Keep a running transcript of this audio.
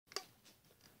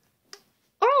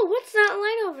What's that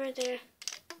light over there?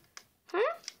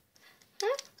 Huh?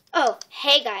 Huh? Oh,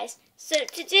 hey guys. So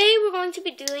today we're going to be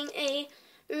doing a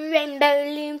rainbow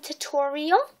loom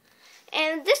tutorial.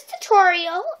 And this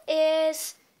tutorial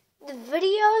is the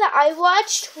video that I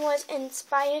watched was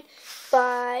inspired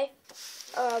by,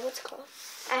 what's it called?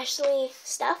 Ashley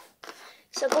Stuff.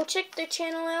 So go check their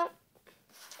channel out.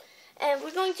 And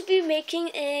we're going to be making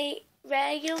a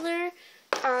regular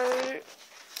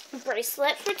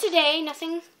bracelet for today.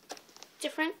 Nothing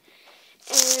different.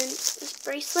 And this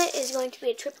bracelet is going to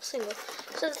be a triple single.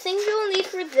 So the things you will need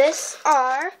for this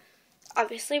are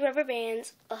obviously rubber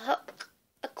bands, a hook,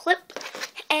 a clip,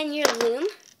 and your loom.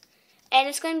 And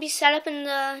it's going to be set up in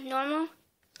the normal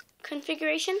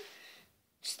configuration.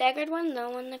 Staggered one, the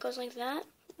one that goes like that.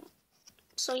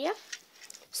 So yeah.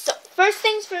 So first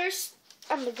things first,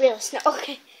 I'm the realist now.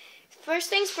 Okay. First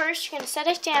things first, you're going to set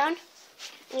it down.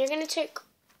 And you're going to take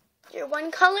your one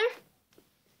color,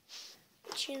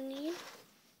 which you need.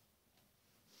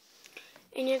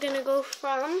 And you're going to go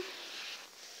from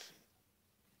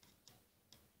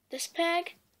this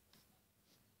peg,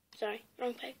 sorry,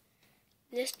 wrong peg,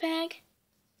 this peg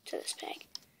to this peg.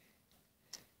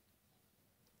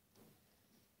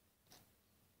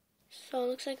 So it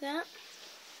looks like that.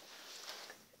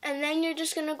 And then you're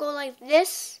just going to go like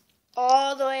this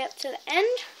all the way up to the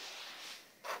end.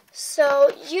 So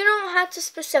you don't have to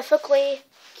specifically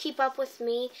keep up with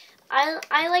me.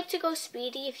 I like to go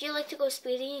speedy. If you like to go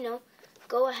speedy, you know,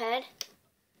 go ahead.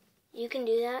 You can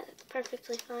do that. It's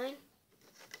perfectly fine.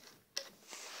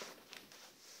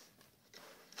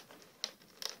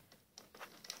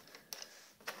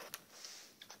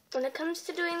 When it comes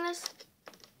to doing this,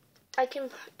 I can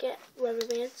get rubber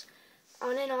bands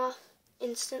on and off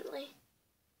instantly.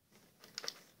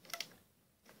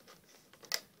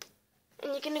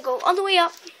 And you're going to go all the way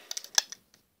up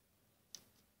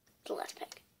to the last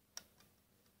peg.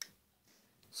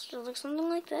 So it looks something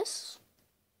like this.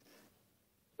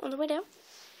 All the way down.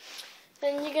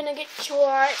 Then you're going to get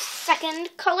your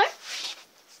second color,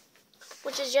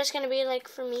 which is just going to be like,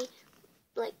 for me,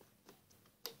 like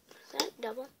that,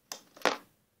 double.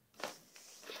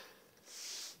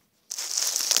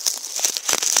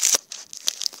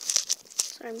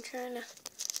 So I'm trying to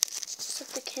set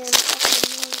the camera up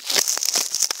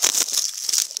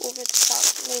over the top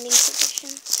leaning position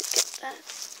to get that.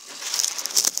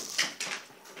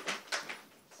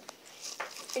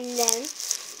 And then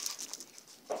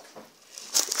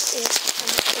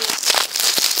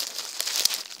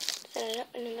set it up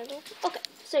in another one. Okay,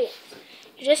 so yeah,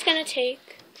 you're just gonna take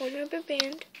one rubber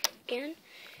band again,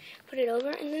 put it over,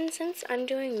 and then since I'm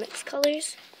doing mixed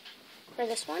colors for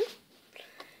this one,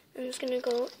 I'm just gonna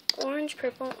go orange,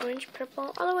 purple,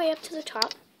 all the way up to the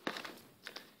top.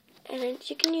 And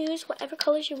you can use whatever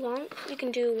colors you want. You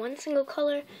can do one single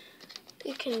color.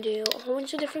 You can do a whole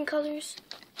bunch of different colors.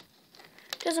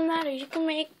 Doesn't matter. You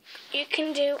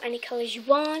can do any colors you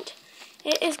want.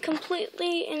 It is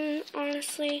completely and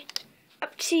honestly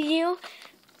up to you.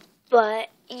 But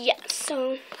yeah,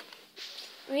 so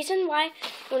reason why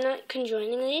we're not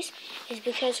conjoining these is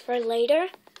because for later,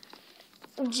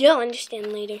 you'll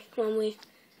understand later when we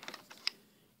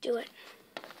do it.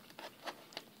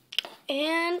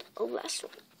 And last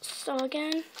one. So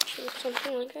again,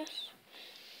 something like this.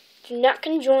 Do not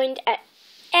conjoin at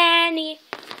any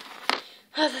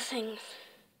other things.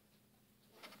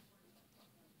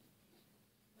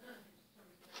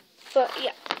 But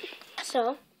yeah,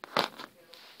 so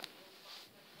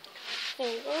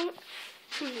there you go.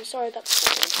 Sorry about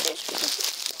the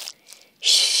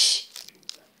shh.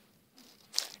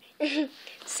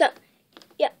 So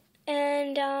yeah,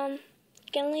 and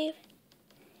gonna leave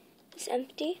this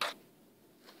empty,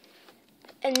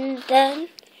 and then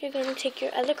you're gonna take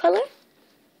your other color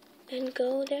and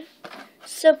go there.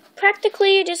 So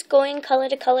practically you're just going color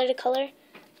to color to color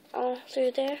all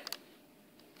through there.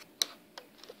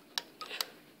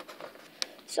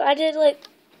 So I did like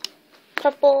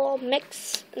purple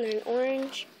mix and then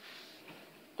orange,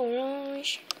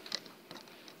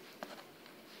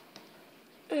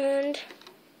 and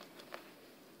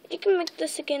you can make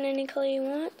this again any color you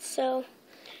want. So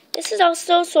this is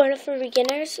also sort of for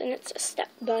beginners, and it's a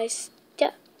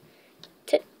step-by-step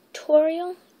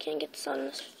tutorial. Can't get this on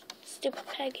this stupid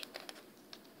peg.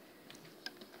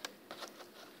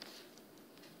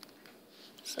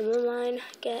 Some of mine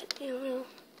get, you know,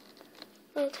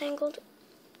 a little tangled.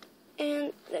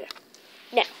 And there.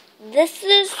 Now, watch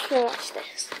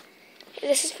this.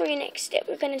 This is for your next step.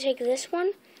 We're going to take this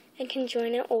one and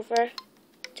conjoin it over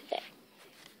to there.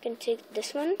 We're going to take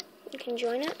this one and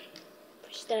conjoin it.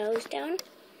 Push those down,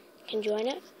 conjoin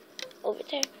it over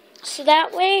there. So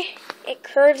that way, it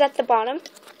curves at the bottom.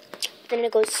 Then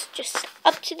it goes just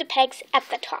up to the pegs at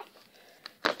the top.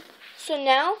 So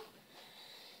now,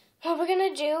 what we're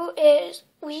going to do is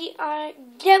we are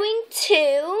going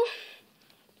to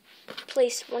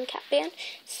place one cap band.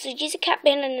 So use a cap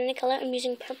band in any color. I'm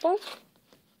using purple.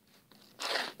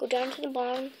 Go down to the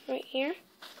bottom right here.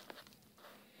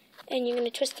 And you're going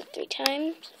to twist it 3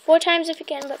 times. 4 times if you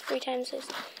can, but 3 times is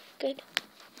good.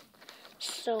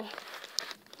 So,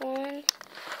 1,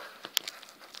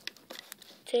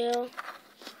 2,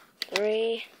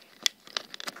 3,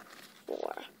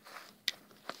 4.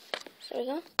 So there we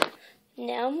go.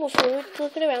 Now, before we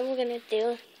flip it around, we're going to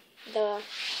do the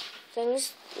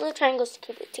things, little triangles to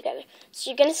keep it together. So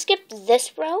you're going to skip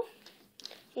this row.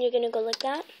 And you're going to go like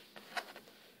that.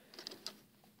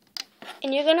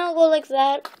 And you're going to go like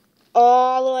that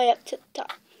all the way up to the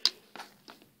top.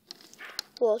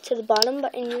 Well, to the bottom,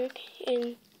 but when you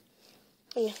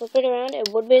flip it around, it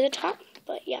would be the top,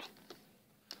 but yeah.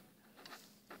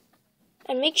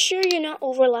 And make sure you're not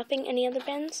overlapping any other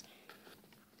bands.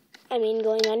 I mean,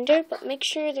 going under, but make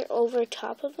sure they're over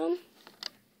top of them.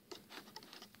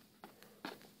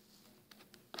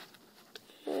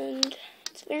 And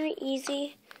it's very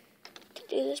easy to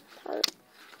do this part.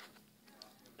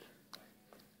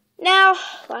 Now,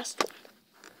 last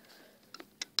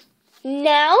one.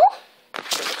 Now,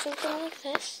 something like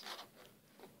this.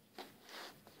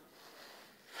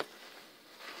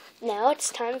 Now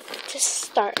it's time to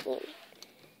start looming.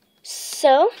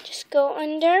 So, just go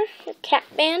under your cap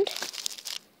band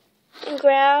and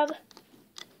grab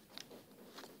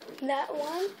that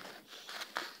one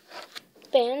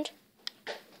band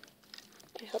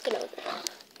and hook it over.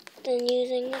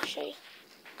 Then I'll show you.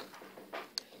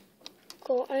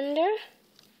 Go under,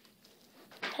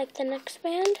 take the next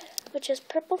band, which is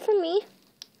purple for me,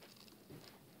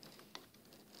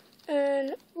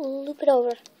 and loop it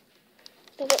over.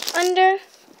 Then go under.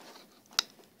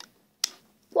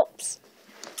 Whoops.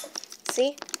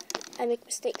 See? I make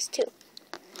mistakes too.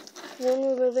 When the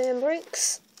rubber band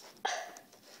breaks,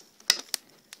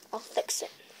 I'll fix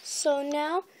it. So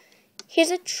now,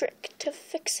 here's a trick to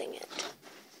fixing it.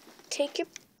 Take your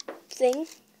thing,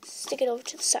 stick it over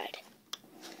to the side.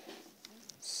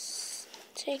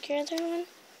 Take your other one,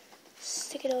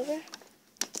 stick it over,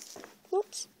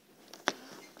 whoops,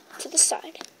 to the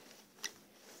side.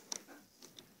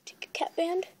 Take your cap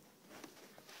band.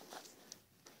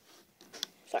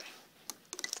 Sorry.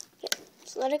 Yeah.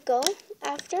 So let it go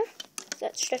after.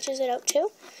 That stretches it out too.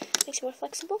 Makes it more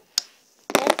flexible.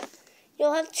 And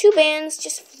you'll have 2 bands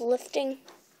just lifting,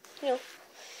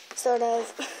 sort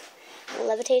of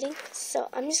levitating. So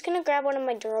I'm just going to grab one of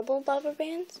my durable rubber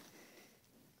bands.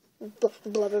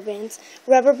 Rubber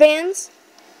bands.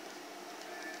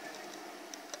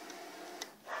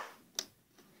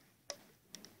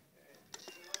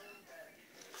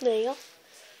 There you go.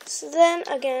 So then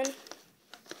again,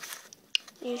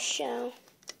 you shall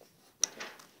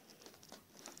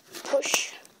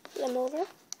push them over.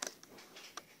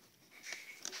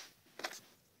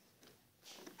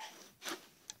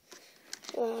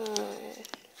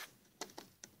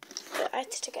 I have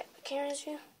to get the camera's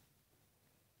view.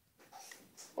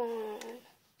 1,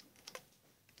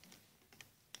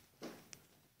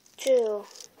 2,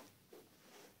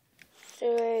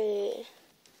 3,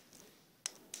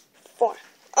 4.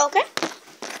 Okay.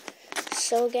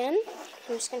 So again,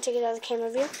 I'm just going to take it out of the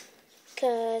camera view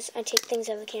because I take things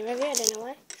out of the camera view. I don't know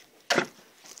why.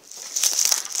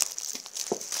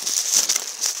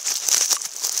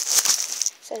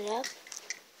 Set it up.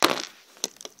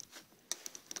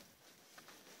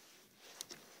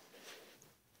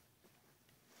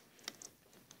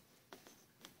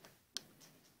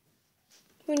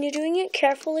 When you're doing it,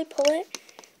 carefully pull it,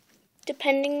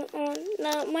 depending on,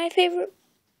 now my favorite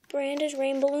brand is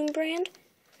Rainbow Loom brand,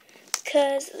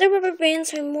 because the rubber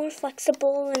bands are more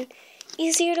flexible and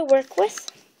easier to work with.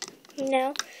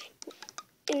 Now,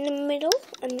 in the middle,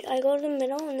 I go to the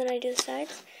middle and then I do the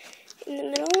sides. In the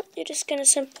middle, you're just going to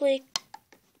simply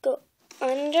go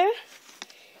under,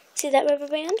 see that rubber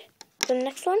band? The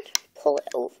next one, pull it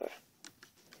over.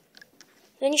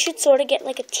 Then you should sort of get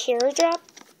like a teardrop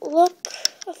look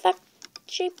effect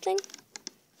shape thing.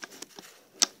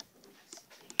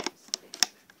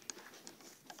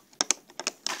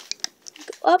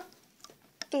 Go up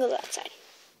and go that side.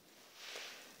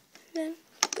 Then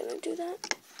I'm going to do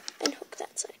that and hook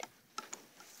that side.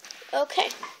 Okay.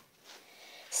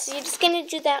 So you're just going to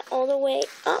do that all the way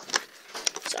up.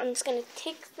 So I'm just going to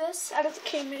take this out of the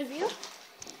camera view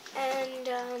and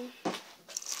talk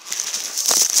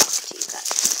to you guys.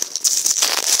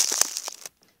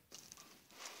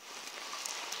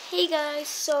 Hey guys,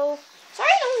 so Sorry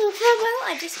I don't look that well.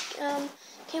 I just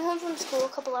came home from school a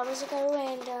couple hours ago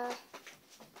and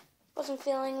wasn't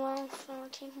feeling well, so I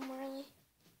came home early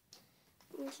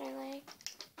with my leg.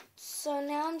 So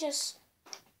now I'm just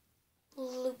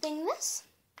looping this.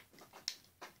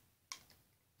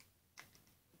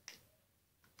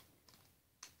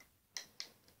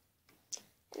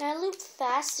 And I loop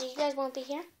fast so you guys won't be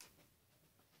here.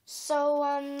 So,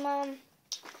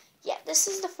 yeah, this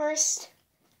is the first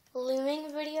looming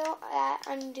video that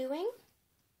I'm doing.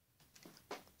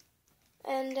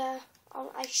 And, I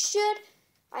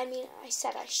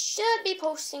said I should be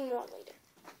posting more later.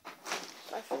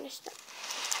 So I finished that.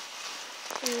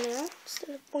 And now,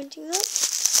 instead of pointing up,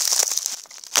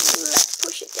 let's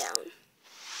push it down.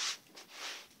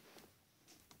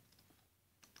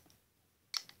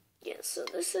 Yeah, so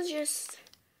this is just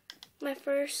my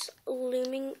first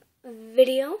looming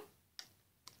video.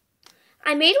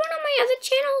 I made one on my other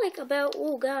channel, like about,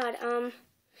 oh god,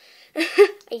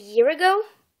 a year ago.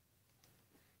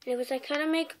 And it was like how to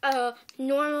make a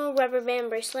normal rubber band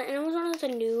bracelet, and it was one of the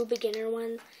new beginner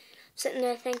ones. Sitting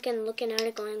there thinking, looking at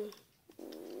it going,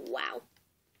 wow.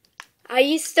 I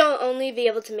used to only be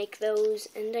able to make those,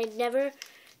 and I never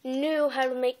knew how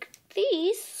to make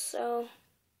these, so...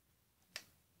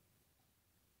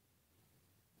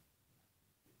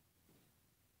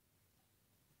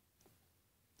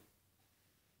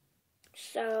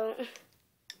 So,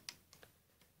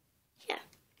 yeah.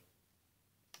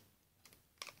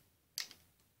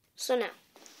 So now,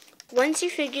 once you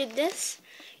figured this,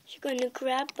 you're going to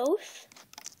grab both.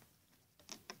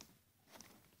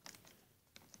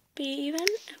 Be even.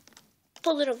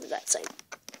 Pull it over that side.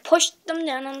 Push them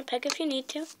down on the peg if you need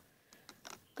to.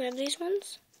 Grab these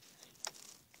ones.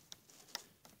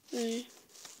 And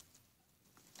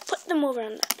put them over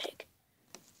on that peg.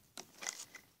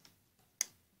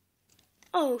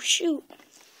 Oh, shoot.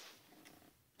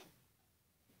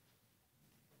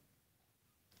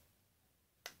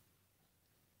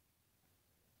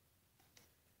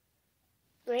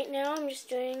 Right now, I'm just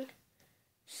doing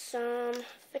some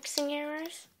fixing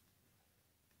errors.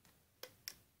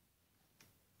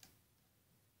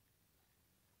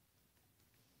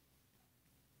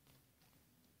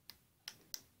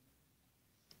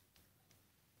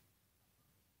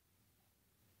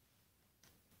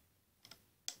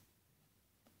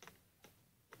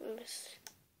 I'm just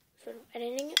sort of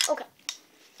editing it. Okay.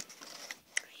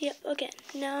 Yep, okay.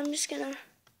 Now I'm just gonna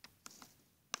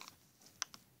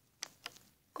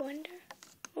go under,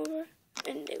 over,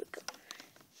 and there we go.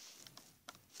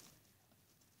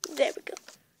 There we go.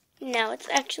 Now it's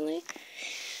actually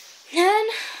done.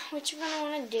 What you're gonna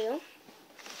wanna do,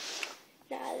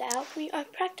 now that we are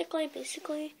practically,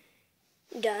 basically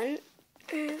done,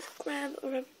 is grab a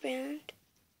rubber band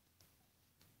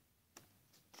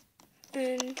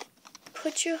and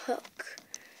put your hook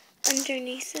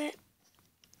underneath it.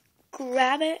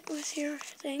 Grab it with your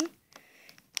thing.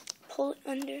 Pull it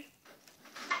under.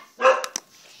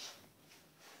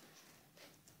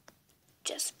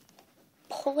 Just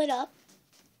pull it up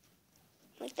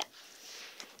like that.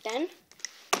 Then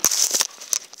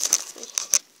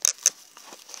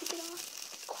take it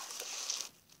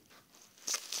off.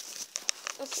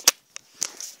 Okay.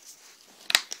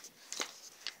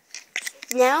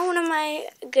 Now one of my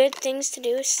good things to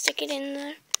do is stick it in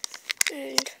there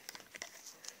and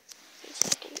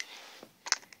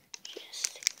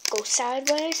just go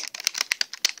sideways.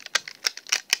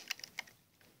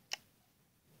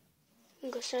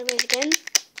 And go sideways again.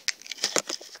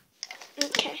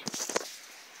 Okay.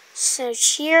 So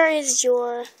here is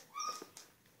your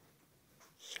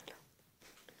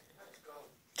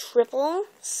triple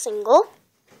single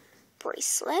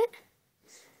bracelet.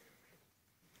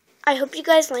 I hope you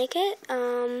guys like it.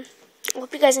 I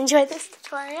hope you guys enjoyed this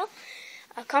tutorial.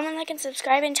 Comment, like, and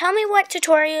subscribe, and tell me what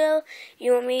tutorial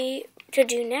you want me to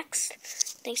do next.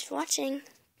 Thanks for watching.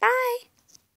 Bye!